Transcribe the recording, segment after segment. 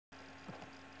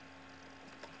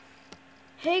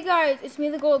Hey guys, it's me,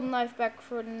 the Golden Life, back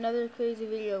for another crazy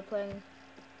video playing.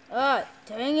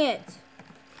 Dang it!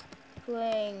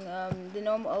 Playing the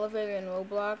normal elevator in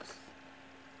Roblox.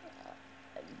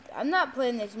 I'm not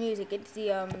playing this music. It's the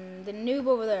noob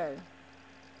over there.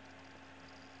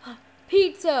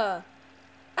 Pizza!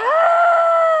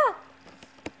 Ah!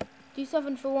 Do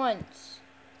something for once.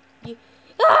 You.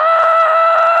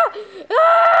 Ah!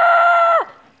 Ah!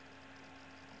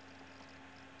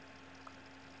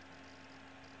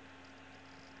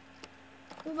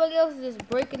 Everybody else is just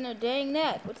breaking their dang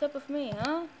neck. What's up with me,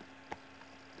 huh?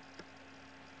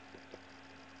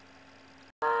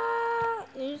 Ah,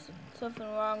 there's something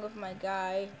wrong with my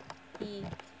guy. He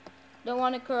don't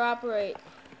want to cooperate.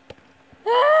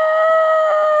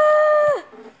 Ah!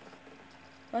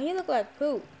 Why he look like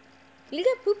poop? Did he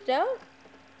get pooped out?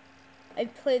 I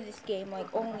played this game like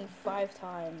only 5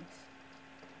 times.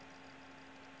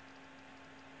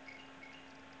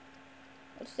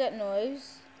 What's that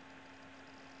noise?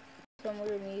 Some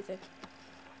weird music.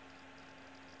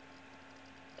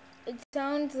 It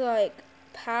sounds like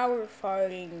power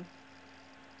farting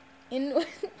in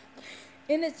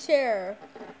in a chair,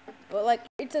 but like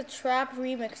it's a trap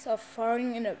remix of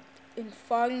farting in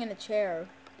a chair.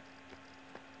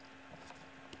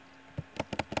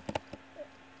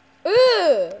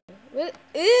 Ugh! What?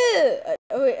 Ugh!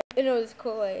 Oh wait, I know it's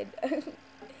Kool-Aid.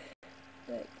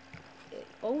 Like,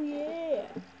 oh yeah,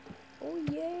 oh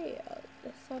yeah.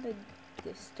 That sounded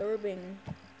disturbing.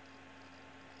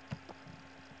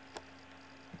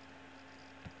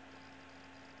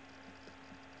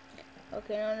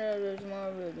 Okay, no, there's more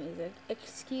weird music.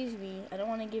 Excuse me, I don't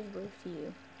want to give birth to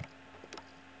you.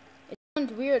 It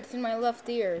sounds weird, it's in my left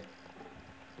ear.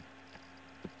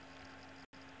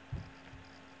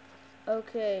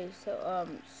 Okay, so,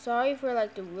 sorry for,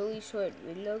 like, the really short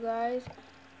video, guys.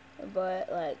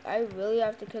 But, like, I really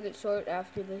have to cut it short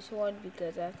after this one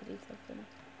because I have to do something.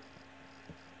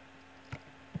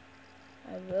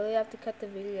 I really have to cut the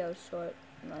video short,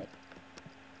 like.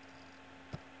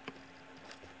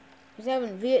 He's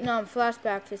having Vietnam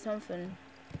flashbacks or something.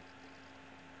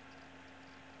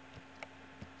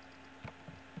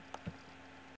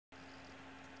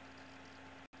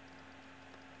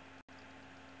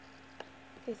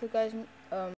 Okay, so guys,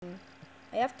 I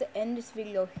have to end this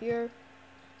video here.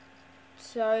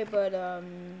 Sorry, but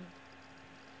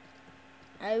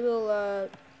I will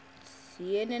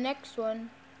see you in the next one.